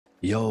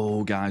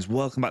Yo guys,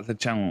 welcome back to the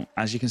channel.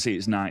 As you can see,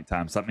 it's night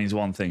time, so that means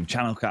one thing: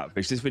 channel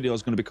catfish. This video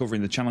is going to be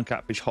covering the channel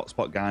catfish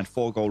hotspot guide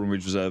for Golden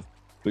Ridge Reserve.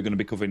 We're going to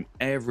be covering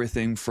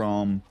everything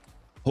from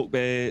hook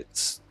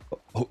baits,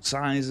 hook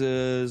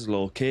sizes,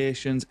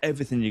 locations,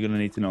 everything you're going to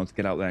need to know to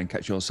get out there and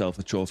catch yourself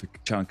a trophy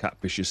channel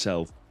catfish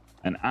yourself.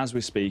 And as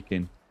we're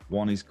speaking,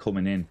 one is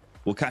coming in.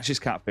 We'll catch this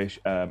catfish,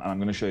 and I'm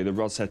going to show you the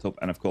rod setup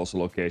and of course the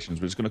locations.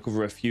 We're just going to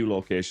cover a few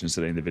locations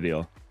today in the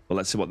video, but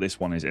let's see what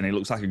this one is. And it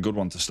looks like a good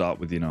one to start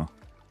with, you know.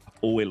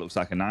 Oh, it looks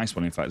like a nice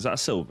one. In fact, is that a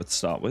silver to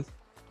start with?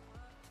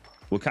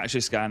 We'll catch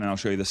this guy and I'll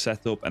show you the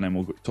setup, and then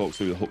we'll talk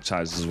through the hook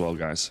sizes as well,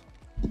 guys.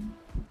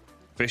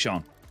 Fish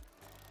on.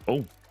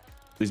 Oh,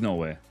 there's no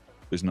way.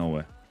 There's no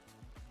way.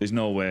 There's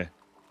no way.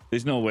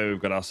 There's no way we've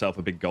got ourselves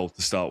a big gold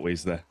to start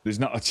with there. There's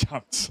not a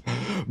chance.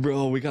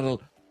 Bro, we got a...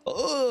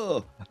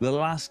 Oh, the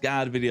last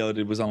guide video I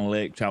did was on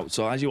lake trout.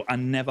 So as I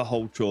never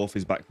hold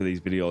trophies back for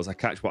these videos. I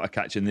catch what I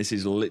catch, and this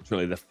is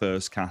literally the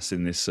first cast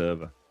in this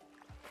server.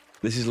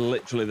 This is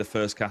literally the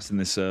first cast in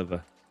this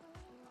server.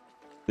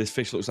 This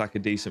fish looks like a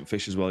decent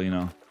fish as well, you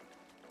know.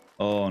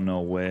 Oh, no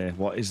way.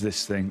 What is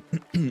this thing?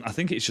 I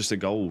think it's just a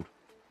gold.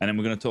 And then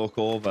we're going to talk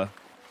over...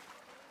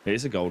 It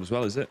is a gold as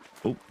well, is it?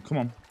 Oh, come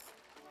on.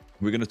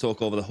 We're going to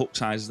talk over the hook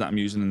sizes that I'm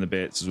using in the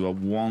baits as well.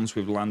 Once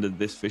we've landed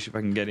this fish, if I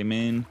can get him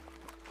in.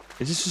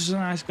 Is this just a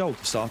nice gold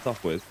to start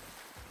off with?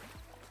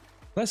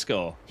 Let's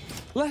go.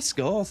 Let's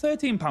go.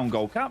 £13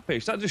 gold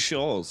catfish. That just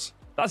shows.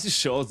 That just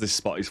shows this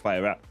spot is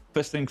fire at.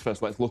 First things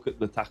first, let's look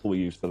at the tackle we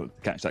used to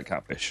catch that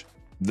catfish.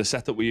 The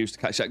setup we used to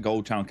catch that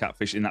gold channel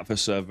catfish in that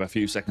first server a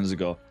few seconds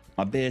ago.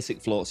 My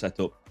basic float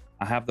setup.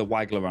 I have the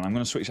waggler on. I'm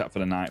going to switch that for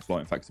the night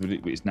float. In fact,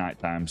 it's night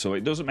time, so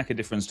it doesn't make a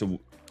difference to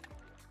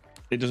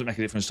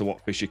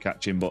what fish you're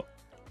catching. But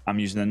I'm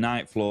using a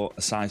night float,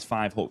 a size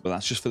 5 hook, but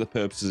that's just for the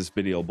purposes of this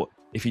video. But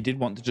if you did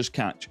want to just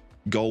catch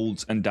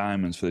golds and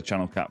diamonds for the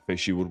channel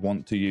catfish, you would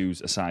want to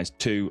use a size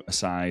 2, a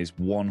size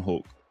 1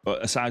 hook.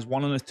 A size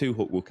 1 and a 2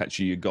 hook will catch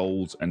you your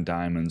golds and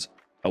diamonds.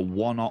 A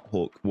 1/0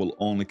 hook will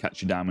only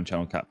catch your diamond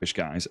channel catfish,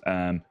 guys.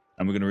 And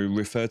we're going to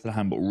refer to the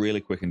handbook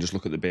really quick and just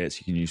look at the baits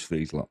you can use for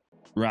these lot.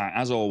 Right,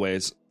 as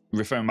always,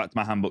 referring back to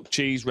my handbook,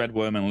 cheese, red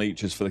worm, and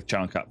leeches for the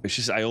channel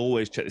catfish. I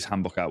always check this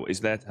handbook out.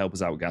 It's there to help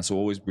us out, guys. So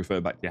always refer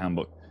back to your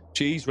handbook.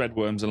 Cheese, red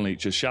worms, and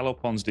leeches, shallow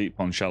ponds, deep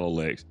ponds, shallow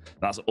lakes.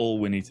 That's all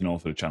we need to know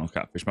for the channel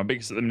catfish. My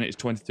biggest at the minute is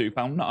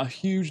 £22. Not a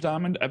huge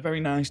diamond, a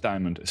very nice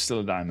diamond. It's still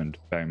a diamond,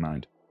 bear in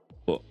mind.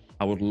 But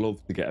I would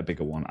love to get a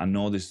bigger one. I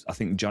know this. I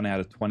think Johnny had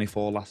a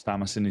 24 last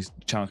time I seen his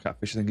channel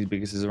catfish. I think his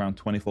biggest is around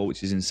 24,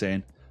 which is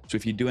insane. So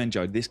if you do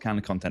enjoy this kind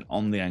of content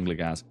on the angler,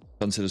 guys,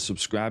 consider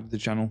subscribe to the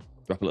channel,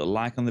 drop a little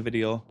like on the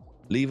video,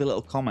 leave a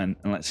little comment,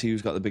 and let's see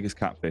who's got the biggest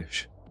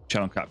catfish.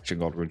 Channel catfish and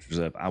Golden Ridge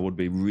Reserve. I would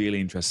be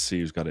really interested to see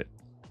who's got it.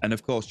 And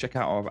of course, check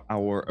out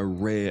our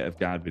array of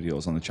guide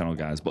videos on the channel,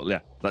 guys. But yeah,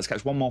 let's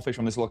catch one more fish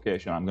on this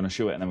location. I'm going to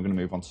show it, and then we're going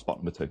to move on to spot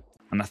number 2.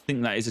 And I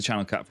think that is a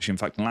channel catfish. In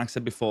fact, and like I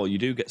said before, you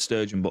do get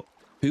sturgeon, but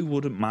who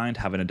wouldn't mind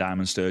having a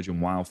diamond sturgeon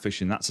while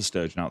fishing? That's a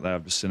sturgeon out there.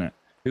 I've just seen it.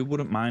 Who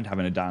wouldn't mind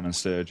having a diamond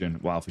sturgeon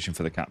while fishing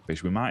for the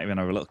catfish? We might even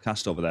have a little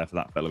cast over there for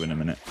that fella in a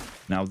minute.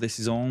 Now, this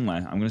is only,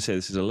 I'm going to say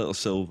this is a little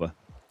silver.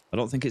 I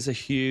don't think it's a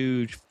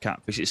huge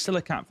catfish. It's still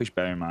a catfish,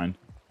 bear in mind.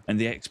 And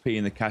the XP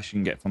and the cash you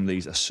can get from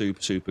these are super,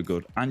 super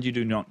good. And you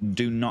do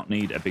not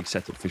need a big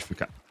setup fish for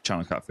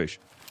channel catfish.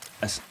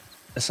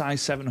 A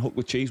size 7 hook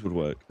with cheese would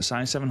work. A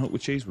size 7 hook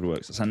with cheese would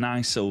work. So it's a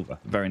nice silver,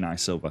 very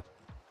nice silver.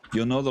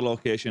 You'll know the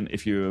location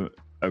if you're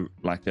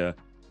like a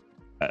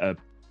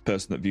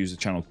person that views the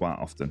channel quite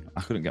often.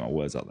 I couldn't get my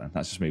words out there.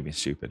 That's just me being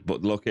stupid.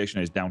 But the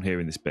location is down here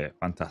in this bay.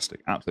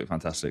 Fantastic, absolutely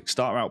fantastic.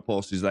 Starter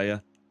outpost is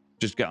there.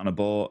 Just get on a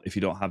boat if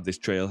you don't have this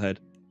trailhead,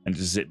 and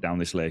just zip down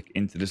this lake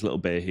into this little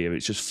bay here.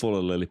 It's just full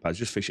of lily pads.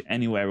 Just fish it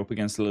anywhere up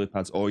against the lily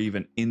pads, or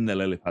even in the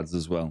lily pads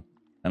as well.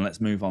 And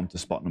let's move on to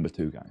spot number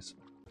 2, guys.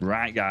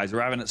 Right, guys, we're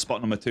arriving at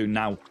spot number 2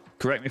 now.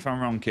 Correct me if I'm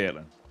wrong,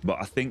 Caitlin, but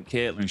I think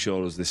Caitlin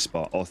showed us this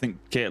spot, or I think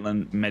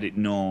Caitlin made it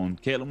known.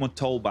 Caitlin was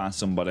told by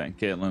somebody, and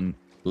Caitlin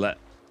let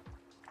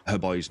her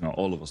boys know,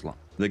 all of us lot,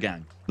 the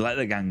gang. Let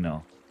the gang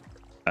know.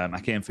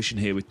 I came fishing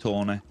here with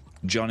Tony.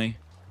 Johnny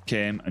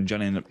came, and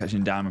Johnny ended up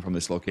catching diamond from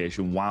this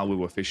location while we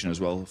were fishing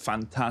as well.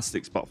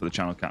 Fantastic spot for the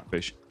channel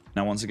catfish.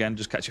 Now, once again,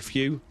 just catch a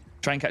few.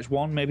 Try and catch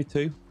 1, maybe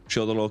 2.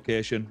 Show the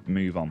location,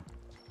 move on.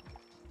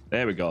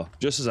 There we go.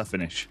 Just as I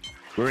finish.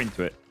 We're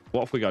into it.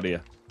 What have we got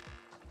here?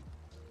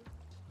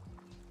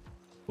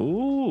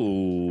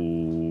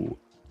 Ooh.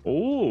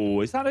 Oh,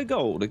 is that a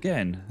gold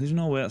again? There's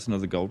no way that's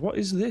another gold. What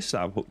is this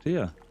that I've hooked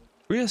here?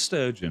 Rear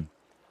sturgeon.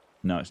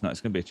 No, it's not.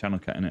 It's going to be a channel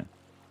cat, innit?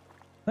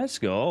 Let's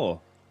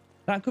go.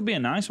 That could be a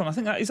nice one. I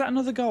think that... Is that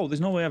another gold?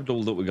 There's no way I've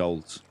doubled up with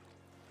golds.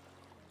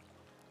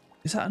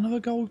 Is that another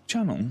gold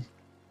channel?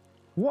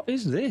 What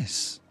is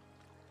this?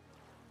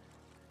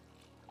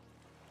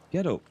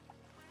 Get up.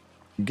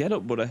 Get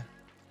up, buddy.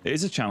 It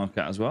is a channel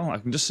cat as well. I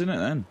can just see it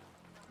then.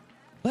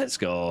 Let's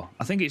go.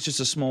 I think it's just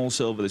a small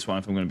silver, this one,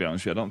 if I'm going to be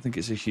honest with you. I don't think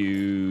it's a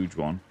huge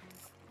one.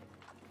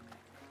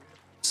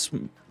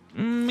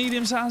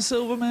 Medium-sized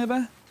silver,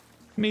 maybe?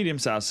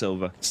 medium-sized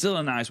silver, still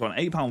a nice one,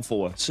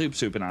 £8.4,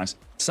 super nice.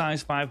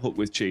 Size 5 hook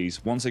with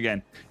cheese. Once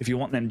again, if you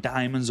want them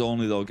diamonds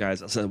only though, guys,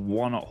 that's a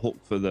one-knot hook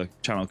for the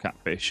channel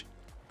catfish.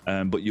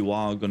 But you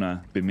are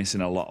gonna be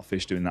missing a lot of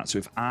fish doing that. So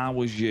if I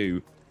was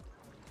you,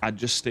 I'd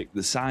just stick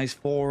the size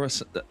 4,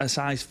 a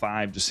size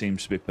 5 just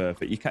seems to be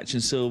perfect. You're catching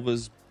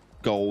silvers,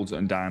 golds,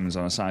 and diamonds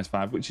on a size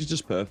 5, which is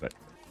just perfect.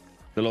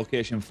 The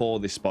location for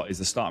this spot is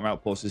the starter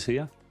outpost is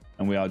here,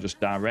 and we are just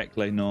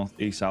directly north,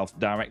 east, south,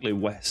 directly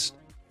west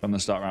from the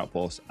starter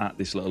outpost at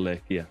this little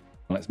lake here.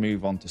 Let's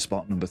move on to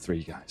spot number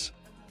 3, guys.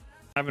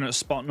 Having at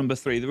spot number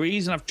 3, the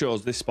reason I've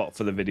chose this spot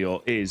for the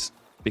video is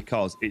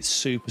because it's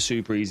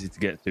super easy to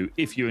get to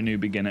if you're a new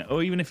beginner,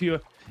 or even if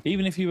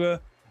you're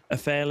a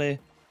fairly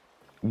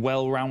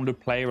well-rounded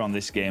player on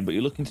this game, but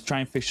you're looking to try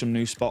and fish some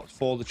new spots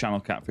for the channel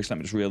catfish. Let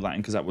me just reel that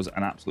in because that was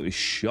an absolutely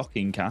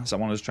shocking cast. I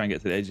want to just try and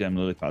get to the edge of them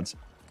lily pads.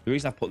 The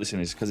reason I put this in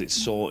is because it's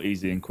so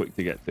easy and quick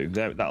to get to.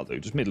 There, that'll do.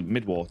 Just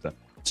mid-water.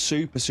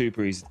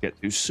 Super easy to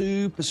get to.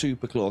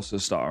 Super close to the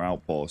starter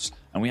outpost.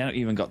 And we haven't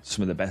even got to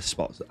some of the best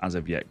spots as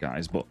of yet,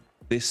 guys. But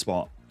this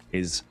spot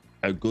is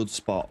a good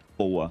spot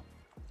for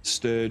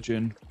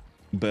sturgeon,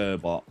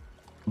 burbot,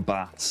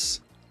 bass,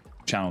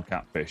 channel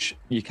catfish.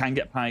 You can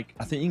get pike.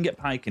 I think you can get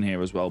pike in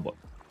here as well, but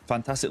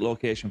fantastic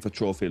location for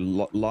trophy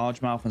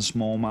largemouth and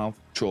smallmouth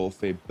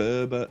trophy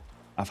burbot.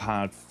 I've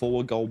had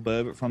 4 gold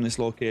burbot from this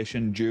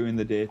location during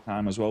the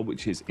daytime as well,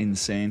 which is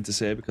insane to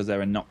say because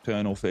they're a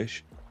nocturnal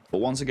fish. But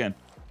once again,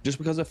 just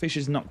because a fish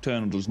is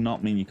nocturnal does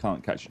not mean you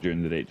can't catch it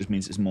during the day. It just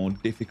means it's more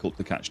difficult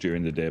to catch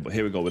during the day. But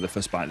here we go with the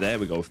first bite. There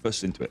we go,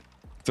 first into it.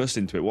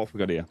 What have we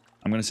got here?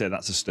 I'm going to say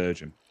that's a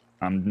sturgeon.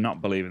 I'm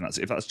not believing that's,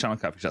 if that's channel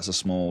catfish, that's a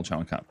small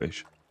channel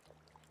catfish.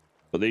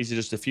 But these are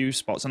just a few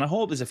spots, and I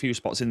hope there's a few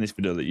spots in this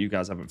video that you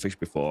guys haven't fished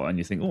before, and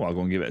you think, oh, I'll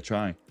go and give it a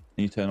try. And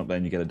you turn up there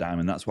and you get a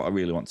diamond. That's what I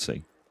really want to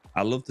see.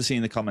 I love to see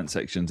in the comment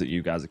sections that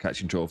you guys are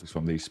catching trophies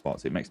from these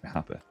spots. It makes me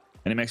happy.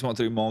 And it makes me want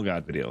to do more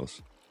guide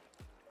videos.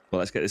 But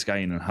let's get this guy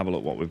in and have a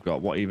look what we've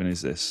got. What even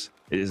is this?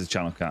 It is a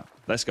channel cat.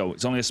 Let's go.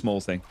 It's only a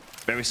small thing.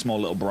 Very small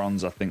little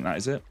bronze, I think that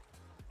is it.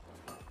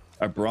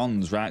 A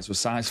bronze, right? So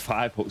size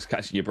 5 hooks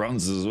catching your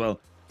bronzes as well.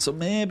 So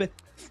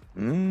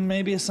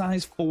maybe a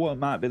size 4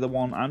 might be the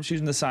one. I'm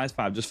choosing the size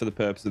 5 just for the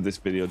purpose of this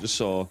video, just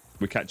so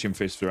we're catching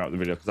fish throughout the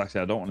video, because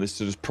actually I don't want this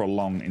to just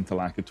prolong into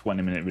like a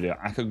 20-minute video.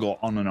 I could go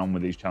on and on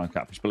with these channel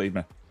catfish, believe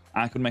me.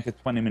 I could make a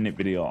 20-minute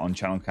video on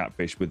channel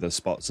catfish with the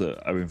spots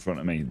that are in front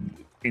of me.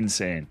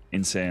 Insane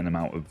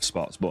amount of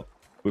spots. But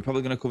we're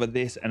probably going to cover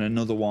this and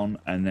another one,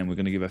 and then we're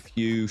going to give a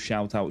few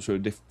shout outs for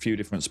a few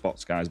different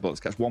spots, guys. But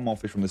let's catch one more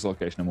fish from this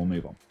location and we'll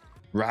move on.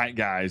 Right,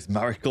 guys,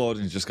 my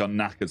recording's just gone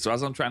knackered. So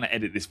as I'm trying to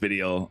edit this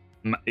video,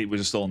 it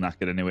was just all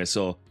knackered anyway.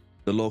 So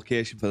the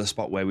location for the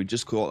spot where we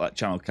just caught that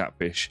channel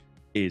catfish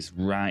is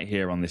right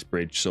here on this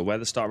bridge. So where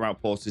the starter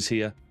outpost is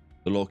here,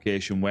 the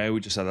location where we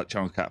just had that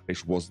channel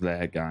catfish was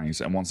there, guys.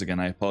 And once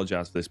again, I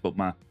apologize for this, but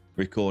my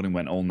recording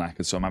went all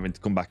knackered, so I'm having to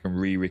come back and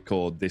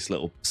re-record this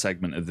little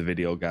segment of the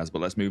video, guys.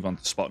 But let's move on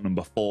to spot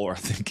number 4, I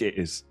think it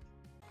is.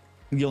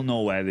 You'll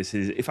know where this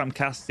is. If I'm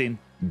casting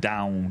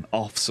down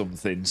off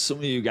something, some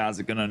of you guys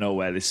are going to know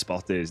where this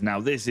spot is.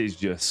 Now, this is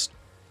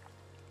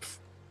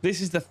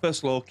the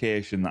first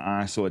location that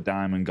I saw a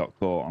diamond got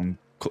caught on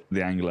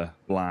the Angler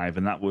live,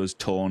 and that was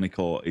Tony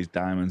caught his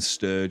diamond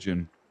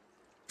sturgeon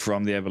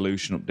from the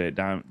evolution update.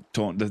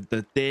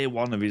 The day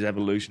 1 of his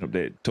evolution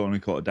update, Tony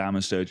caught a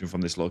diamond sturgeon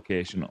from this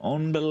location.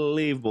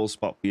 Unbelievable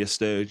spot for your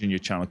sturgeon, your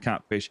channel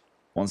catfish.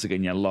 Once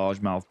again, your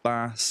largemouth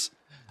bass,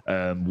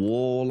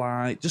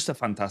 walleye. Just a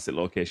fantastic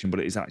location, but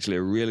it is actually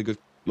a really good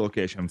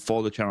location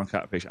for the channel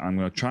catfish. I'm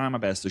going to try my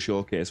best to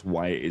showcase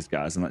why it is,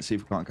 guys, and let's see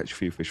if we can't catch a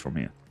few fish from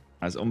here.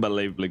 That's an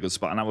unbelievably good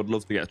spot, and I would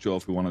love to get a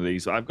trophy one of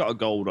these. So I've got a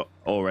gold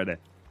already,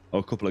 or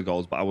a couple of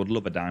golds, but I would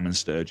love a diamond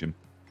sturgeon.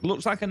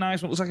 Looks like a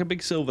nice one. Looks like a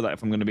big silver, that,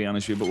 if I'm going to be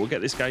honest with you. But we'll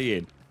get this guy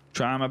in.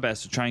 Try my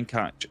best to try and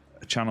catch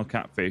a channel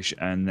catfish,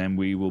 and then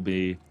we will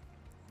be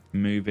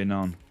moving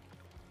on.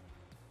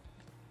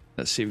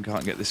 Let's see if we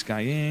can't get this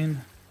guy in.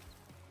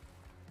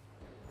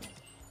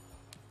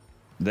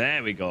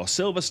 There we go.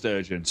 Silver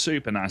sturgeon.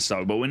 Super nice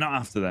start, but we're not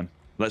after them.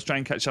 Let's try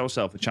and catch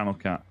ourselves a channel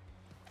cat.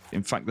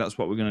 In fact, that's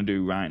what we're going to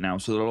do right now.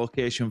 So the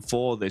location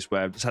for this,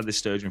 where I've just had this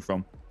sturgeon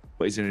from,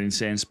 but it's an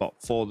insane spot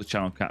for the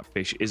channel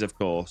catfish, is, of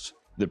course,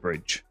 the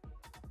bridge.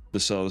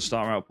 So the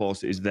starter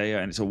outpost is there,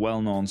 and it's a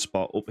well-known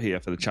spot up here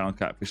for the channel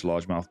catfish,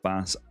 largemouth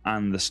bass,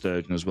 and the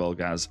sturgeon as well,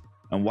 guys.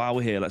 And while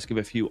we're here, let's give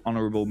a few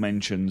honourable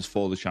mentions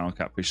for the channel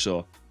catfish.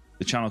 So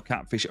the channel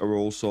catfish are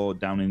also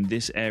down in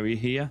this area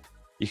here.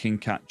 You can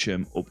catch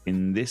them up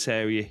in this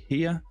area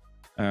here.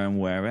 And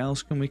where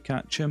else can we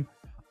catch them?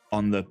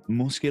 On the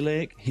Musky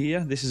Lake here.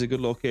 This is a good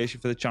location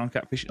for the channel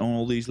catfish on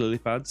all these lily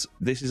pads.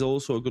 This is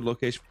also a good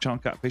location for channel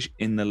catfish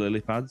in the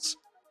lily pads.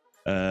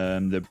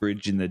 The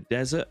bridge in the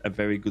desert, a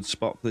very good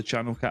spot for the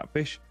channel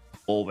catfish.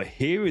 Over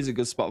here is a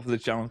good spot for the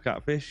channel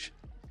catfish.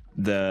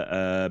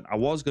 I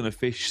was going to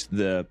fish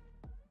the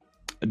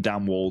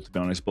dam wall, to be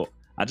honest, but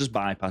I just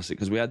bypassed it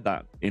because we had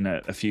that in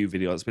a few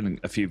videos. It's been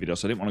a few videos,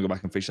 so I didn't want to go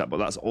back and fish that, but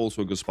that's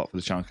also a good spot for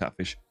the channel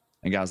catfish.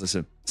 And guys,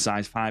 listen,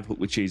 size 5 hook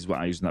with cheese is what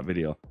I used in that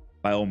video.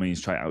 By all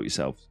means, try it out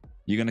yourselves.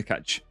 You're going to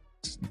catch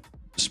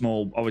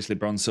small, obviously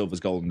bronze, silvers,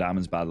 gold, and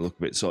diamonds by the look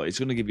of it. So it's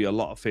going to give you a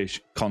lot of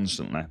fish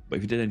constantly. But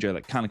if you did enjoy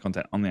that kind of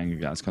content on the angler,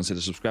 guys, consider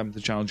subscribing to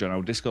the channel. Join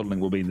our Discord,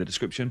 link will be in the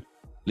description.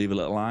 Leave a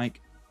little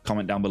like,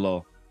 comment down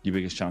below your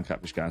biggest channel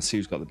catfish, guys. See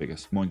who's got the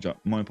biggest. More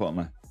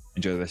importantly,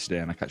 enjoy the rest of the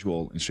day, and I'll catch you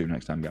all in stream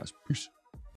next time, guys. Peace.